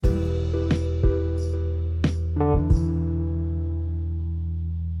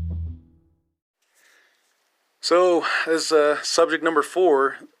So, as subject number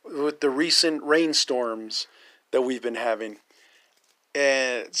 4, with the recent rainstorms that we've been having,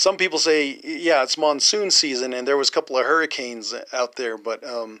 and some people say, yeah, it's monsoon season, and there was a couple of hurricanes out there. But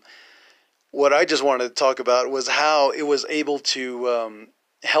what I just wanted to talk about was how it was able to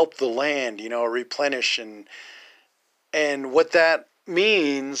help the land, replenish, and what that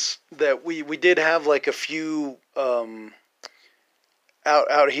means. That we did have like a few.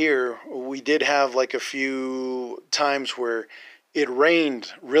 Out here, we did have like a few times where it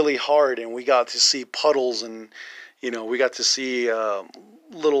rained really hard, and we got to see puddles, and we got to see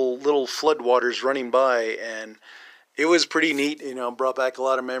little floodwaters running by, and it was pretty neat. Brought back a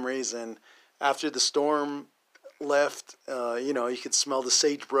lot of memories. And after the storm left, you could smell the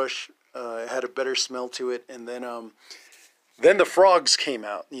sagebrush. It had a better smell to it, and then the frogs came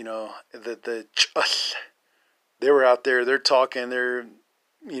out. They were out there, they're talking, they're,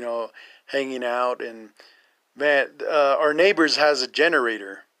 hanging out. And man, our neighbors has a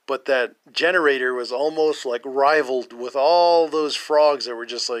generator, but that generator was almost like rivaled with all those frogs that were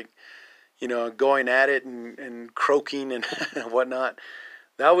just like, going at it and croaking and whatnot.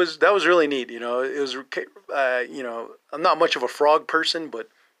 That was really neat. It was, I'm not much of a frog person, but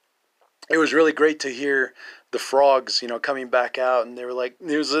it was really great to hear the frogs, coming back out, and they were like,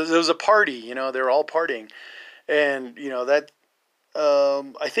 there was a party, they were all partying. And, that,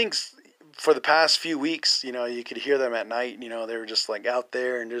 I think for the past few weeks, you could hear them at night, they were just like out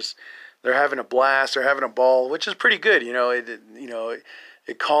there and they're having a blast, they're having a ball, which is pretty good.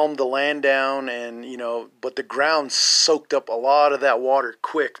 It calmed the land down, and, but the ground soaked up a lot of that water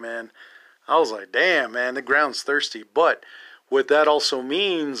quick, man. I was like, damn, man, the ground's thirsty. But what that also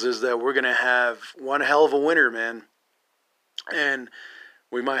means is that we're going to have one hell of a winter, man. And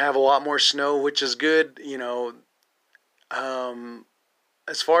we might have a lot more snow, which is good.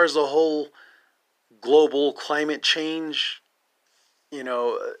 As far as the whole global climate change,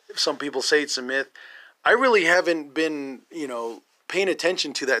 some people say it's a myth. I really haven't been, paying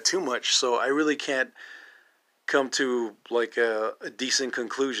attention to that too much. So I really can't come to like a decent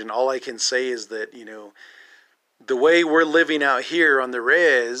conclusion. All I can say is that, the way we're living out here on the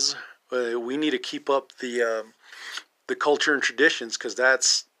res, we need to keep up the culture and traditions, because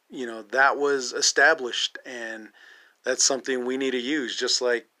that's, that was established, and that's something we need to use. Just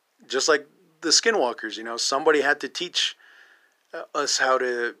like the skinwalkers, somebody had to teach us how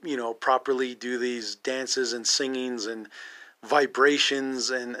to, properly do these dances and singings and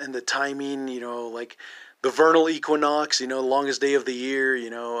vibrations and the timing, like the vernal equinox, the longest day of the year,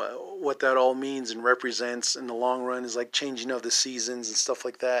 what that all means and represents in the long run is like changing of the seasons and stuff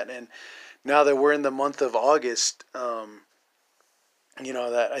like that. And now that we're in the month of August, that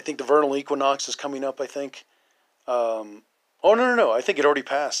I think the vernal equinox is coming up, I think. Oh, no. I think it already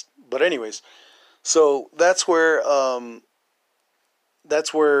passed. But anyways, so that's where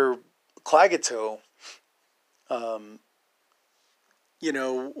Klagetoh,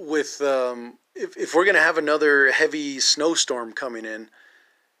 with, if we're going to have another heavy snowstorm coming in,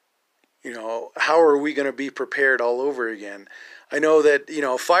 how are we going to be prepared all over again? I know that,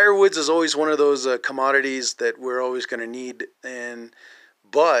 firewoods is always one of those commodities that we're always going to need.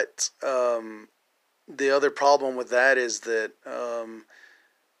 But the other problem with that is that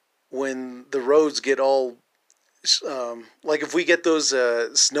when the roads get all, like if we get those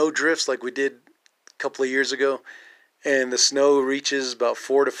snow drifts like we did a couple of years ago, and the snow reaches about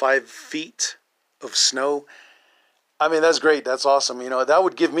 4 to 5 feet of snow, I mean, that's great. That's awesome. That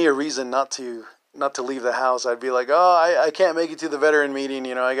would give me a reason not to leave the house. I'd be like, oh, I can't make it to the veteran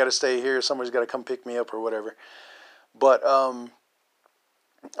meeting. I got to stay here. Somebody's got to come pick me up or whatever. But all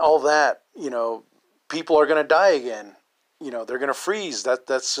that, people are going to die again. They're going to freeze.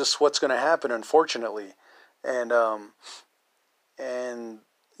 That's just what's going to happen, unfortunately. And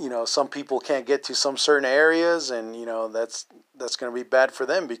some people can't get to some certain areas, and, that's going to be bad for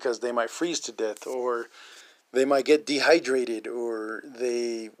them, because they might freeze to death, or they might get dehydrated, or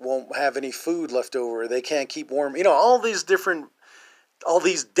they won't have any food left over. They can't keep warm. All these Delta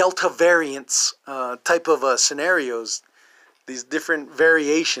variants type of scenarios. These different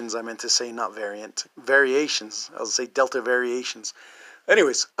variations, I meant to say, not variant, variations. I'll say Delta variations.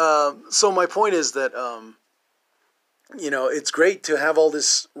 Anyways, so my point is that, it's great to have all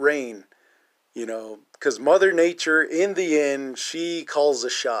this rain, because Mother Nature, in the end, she calls the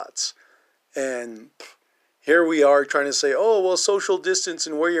shots. And here we are trying to say, oh, well, social distance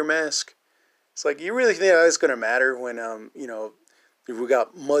and wear your mask. It's like, you really think that's going to matter when, if we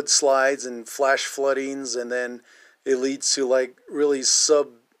got mudslides and flash floodings, and then it leads to like really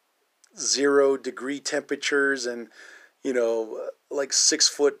sub-0 degree temperatures, and like 6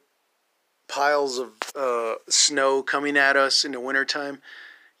 foot piles of snow coming at us in the wintertime.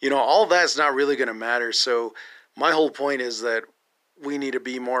 All that's not really going to matter. So my whole point is that we need to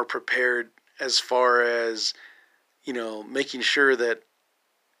be more prepared as far as, making sure that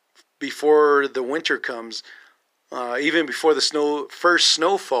before the winter comes, even before the first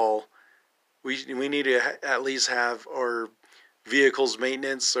snowfall, we need to at least have our vehicles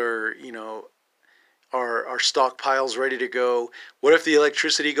maintenance, or our stockpiles ready to go. What if the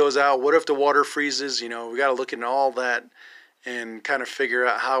electricity goes out? What if the water freezes? We got to look into all that and kind of figure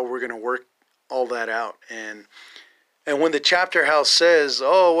out how we're going to work all that out. And when the chapter house says,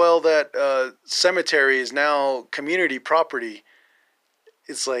 "Oh well, that cemetery is now community property,"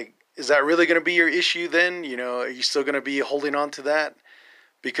 it's like, is that really going to be your issue then? Are you still going to be holding on to that?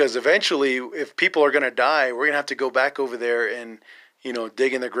 Because eventually, if people are going to die, we're going to have to go back over there and,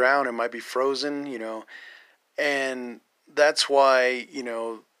 dig in the ground. It might be frozen, and that's why,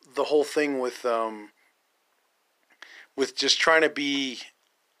 the whole thing with just trying to be,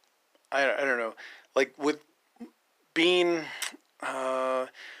 I don't know, like with being,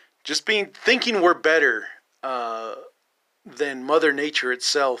 thinking we're better than Mother Nature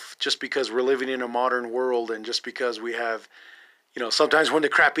itself, just because we're living in a modern world, and just because we have, sometimes when the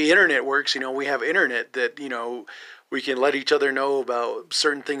crappy internet works, we have internet that, we can let each other know about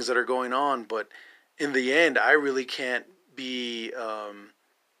certain things that are going on. But in the end, I really can't be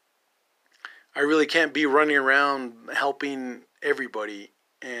running around helping everybody.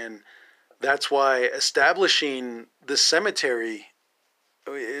 And that's why establishing this cemetery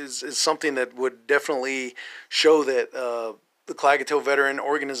is something that would definitely show that the Klagetoh Veteran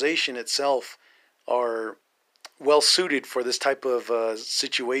Organization itself are well suited for this type of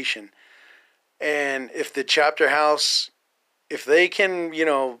situation. And if the chapter house, if they can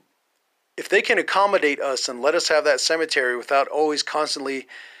accommodate us and let us have that cemetery without always constantly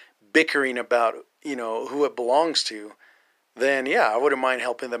bickering about, who it belongs to, then yeah, I wouldn't mind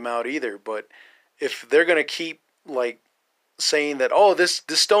helping them out either. But if they're going to keep like saying that, oh, this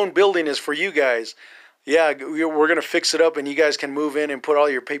stone building is for you guys, yeah, we're going to fix it up and you guys can move in and put all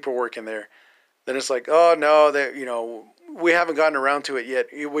your paperwork in there, then it's like, oh no, that we haven't gotten around to it yet.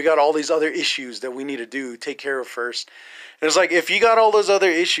 We got all these other issues that we need to take care of first. And it's like, if you got all those other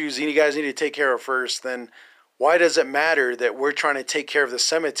issues and you guys need to take care of first, then why does it matter that we're trying to take care of the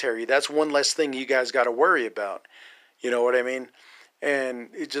cemetery? That's one less thing you guys got to worry about. You know what I mean? And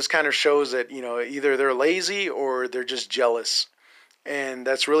it just kind of shows that, either they're lazy or they're just jealous. And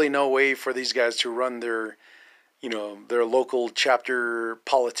that's really no way for these guys to run their local chapter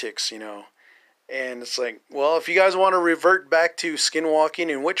politics, And it's like, well, if you guys want to revert back to skinwalking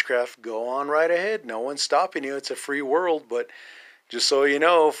and witchcraft, go on right ahead. No one's stopping you. It's a free world. But just so you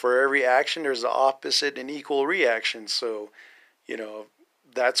know, for every action, there's an opposite and equal reaction. So,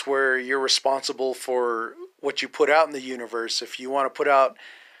 that's where you're responsible for what you put out in the universe. If you want to put out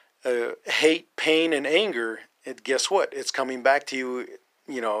hate, pain, and anger, guess what? It's coming back to you,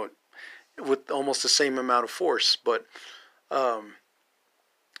 with almost the same amount of force. But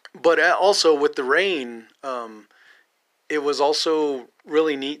also with the rain, it was also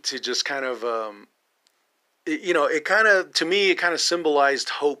really neat to just kind of, to me, it kind of symbolized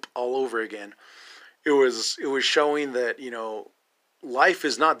hope all over again. It was showing that, life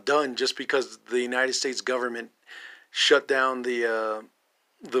is not done just because the United States government shut down the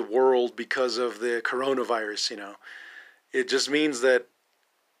world because of the coronavirus. It just means that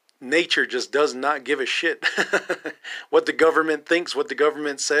nature just does not give a shit what the government thinks, what the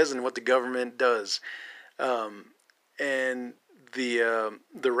government says, and what the government does. And the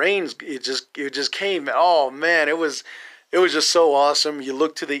rains, it just came. Oh man, it was just so awesome. You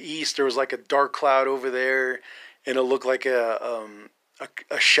look to the east, there was like a dark cloud over there, and it looked like a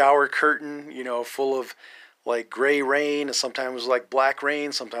shower curtain, full of like gray rain, and sometimes it was like black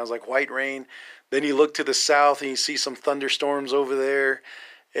rain, sometimes like white rain. Then you look to the south and you see some thunderstorms over there,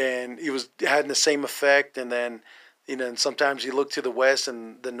 and it had the same effect. And then, and sometimes you look to the west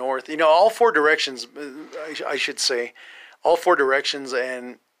and the north, all four directions, I should say, all four directions.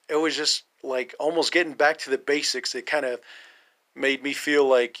 And it was just like almost getting back to the basics. It kind of made me feel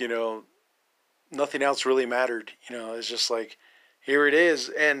like, nothing else really mattered. It's just like, here it is.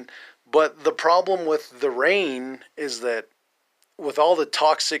 But the problem with the rain is that with all the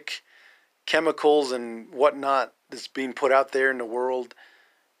toxic chemicals and whatnot that's being put out there in the world,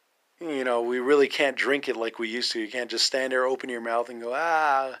 we really can't drink it like we used to. You can't just stand there, open your mouth, and go,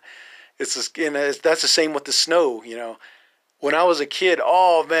 ah. It's just, and that's the same with the snow. When I was a kid,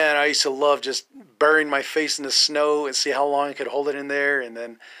 oh man, I used to love just burying my face in the snow and see how long I could hold it in there, and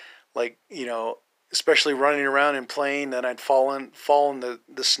then, like, especially running around and playing, then I'd fall in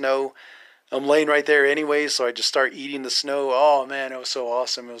the snow. I'm laying right there anyway, so I just start eating the snow. Oh man, it was so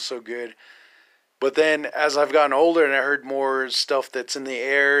awesome. It was so good. But then as I've gotten older and I heard more stuff that's in the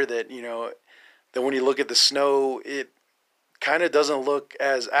air that, that when you look at the snow, it kind of doesn't look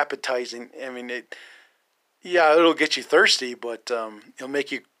as appetizing. I mean, yeah, it'll get you thirsty, but it'll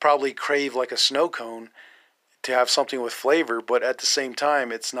make you probably crave like a snow cone to have something with flavor. But at the same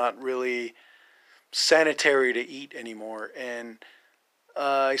time, it's not really sanitary to eat anymore. And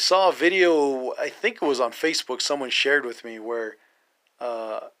I saw a video, I think it was on Facebook, someone shared with me where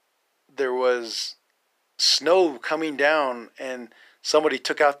uh, there was snow coming down and somebody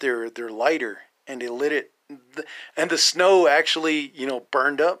took out their lighter and they lit it, and the snow actually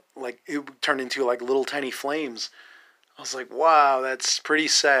burned up, like it turned into like little tiny flames. I was like, wow, that's pretty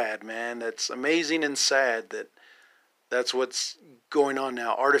sad, man. That's amazing and sad that that's what's going on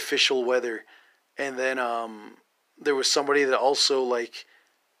now, artificial weather. And then there was somebody that also like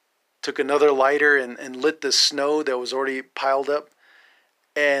took another lighter and lit the snow that was already piled up,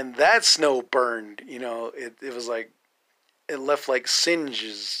 and that snow burned. It was like it left like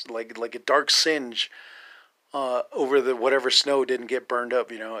singes, like a dark singe over the whatever snow didn't get burned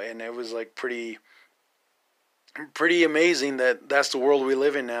up. And it was like pretty amazing that that's the world we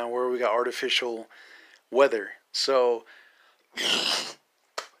live in now, where we got artificial weather. So,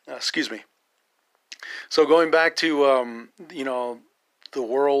 excuse me. So going back to the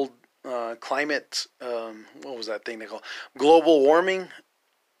world climate, what was that thing they call global warming?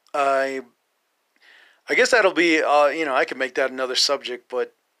 I guess that'll be I could make that another subject,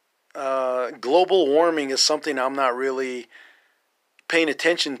 but global warming is something I'm not really paying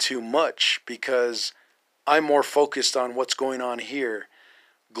attention to much because I'm more focused on what's going on here.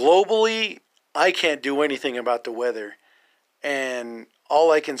 Globally, I can't do anything about the weather, and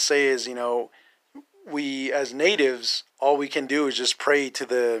all I can say is, we as natives, all we can do is just pray to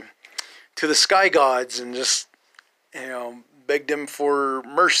the sky gods and just beg them for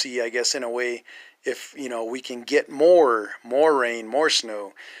mercy, I guess, in a way. If we can get more rain, more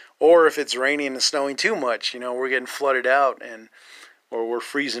snow, or if it's raining and snowing too much, we're getting flooded out or we're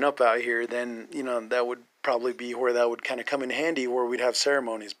freezing up out here, then that would probably be where that would kind of come in handy, where we'd have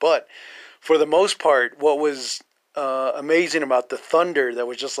ceremonies. But for the most part, what was amazing about the thunder that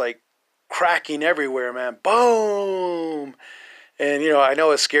was just like cracking everywhere, man, boom. And I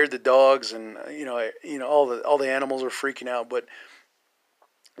know it scared the dogs, and all the animals were freaking out. But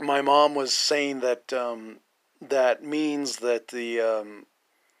my mom was saying that that means that the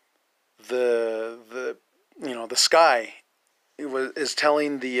sky is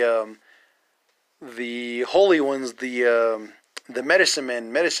telling the holy ones, the medicine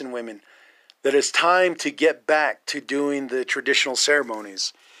men, medicine women, that it's time to get back to doing the traditional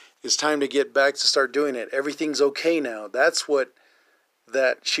ceremonies. It's time to get back to start doing it. Everything's okay now. That's what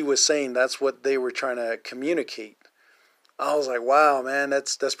that she was saying. That's what they were trying to communicate. I was like, wow, man,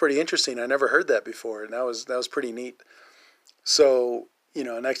 that's pretty interesting. I never heard that before, and that was pretty neat. So,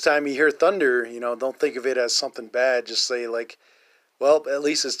 next time you hear thunder, don't think of it as something bad. Just say like, well, at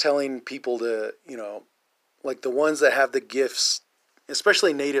least it's telling people to, like the ones that have the gifts,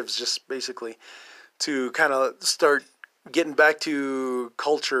 especially natives, just basically to kind of start getting back to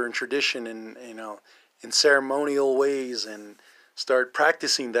culture and tradition and, in ceremonial ways, and start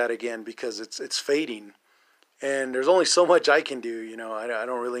practicing that again, because it's fading. And there's only so much I can do. I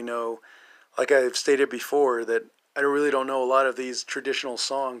don't really know, like I've stated before, that I really don't know a lot of these traditional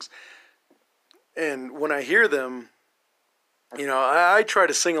songs. And when I hear them, I try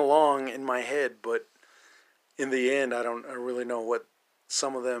to sing along in my head, but in the end, I really know what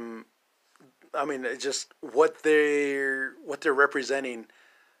some of them, I mean, it's just what they're representing.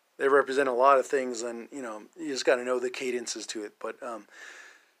 They represent a lot of things, and, you just got to know the cadences to it. But,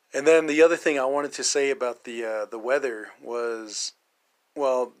 and then the other thing I wanted to say about the weather was,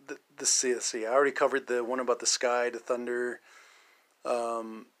 well, let's see. I already covered the one about the sky, the thunder,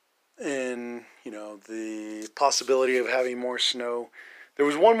 and the possibility of having more snow. There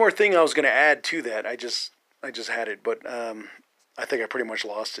was one more thing I was going to add to that. I just had it, but I think I pretty much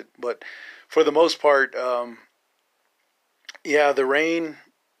lost it. But for the most part, yeah, the rain.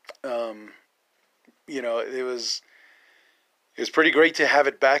 It was pretty great to have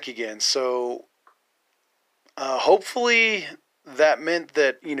it back again. So hopefully that meant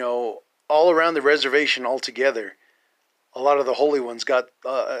that, all around the reservation altogether, a lot of the holy ones got,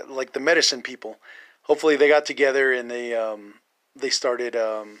 like the medicine people, hopefully they got together and they started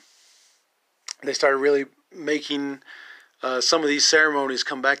really making some of these ceremonies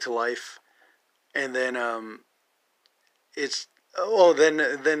come back to life. And then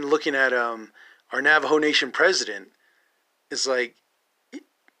then looking at our Navajo Nation president, it's like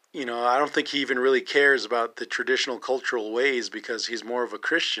I don't think he even really cares about the traditional cultural ways because he's more of a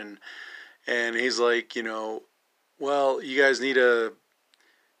Christian. And he's like, well, you guys need to,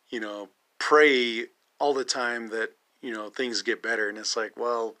 pray all the time that, things get better. And it's like,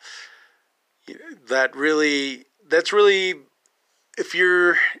 well, that's really, if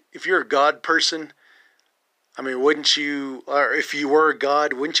you're a God person, I mean, wouldn't you, or if you were a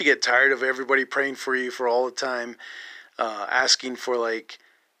God, wouldn't you get tired of everybody praying for you for all the time, asking for like,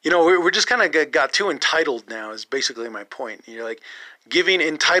 we're just kind of got too entitled now is basically my point. You're like giving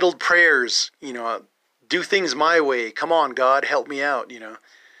entitled prayers, do things my way. Come on, God, help me out, And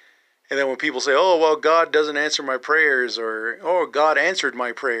then when people say, oh, well, God doesn't answer my prayers or, oh, God answered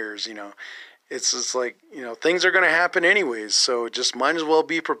my prayers, it's just like, things are going to happen anyways. So just might as well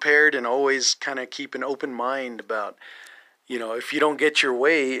be prepared and always kind of keep an open mind about, if you don't get your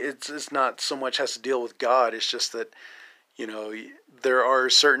way, it's not so much has to deal with God. It's just that, there are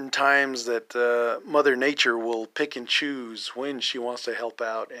certain times that Mother Nature will pick and choose when she wants to help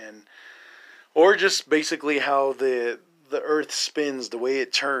out, or just basically how the Earth spins, the way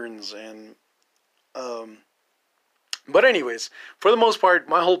it turns, and but anyways, for the most part,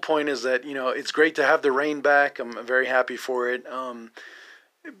 my whole point is that it's great to have the rain back. I'm very happy for it.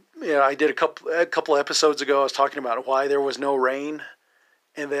 I did a couple episodes ago. I was talking about why there was no rain,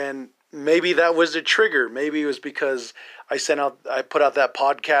 and then maybe that was the trigger. Maybe it was because I put out that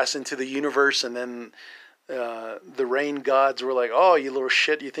podcast into the universe, and then the rain gods were like, "Oh, you little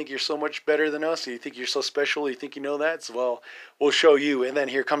shit! You think you're so much better than us? You think you're so special? You think you know that? So, well, we'll show you." And then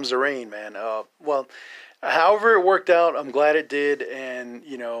here comes the rain, man. Well, however it worked out, I'm glad it did, and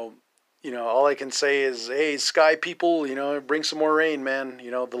all I can say is, hey, sky people, bring some more rain, man.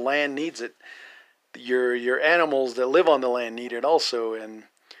 The land needs it. Your animals that live on the land need it also, and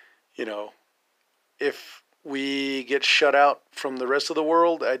if we get shut out from the rest of the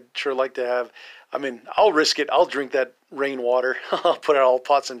world, I'd sure like to have. I mean, I'll risk it. I'll drink that rainwater. I'll put it all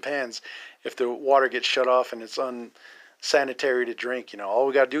pots and pans if the water gets shut off and it's unsanitary to drink. All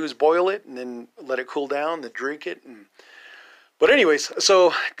we got to do is boil it and then let it cool down, then drink it. But anyways,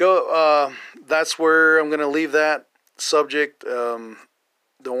 so go. That's where I'm going to leave that subject. Don't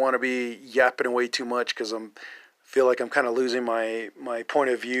want to be yapping away too much because feel like I'm kind of losing my point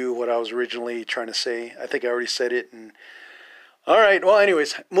of view, what I was originally trying to say. I think I already said it. And all right, well,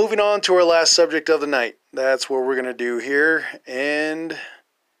 anyways, moving on to our last subject of the night. That's what we're going to do here, and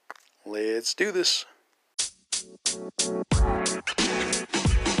let's do this.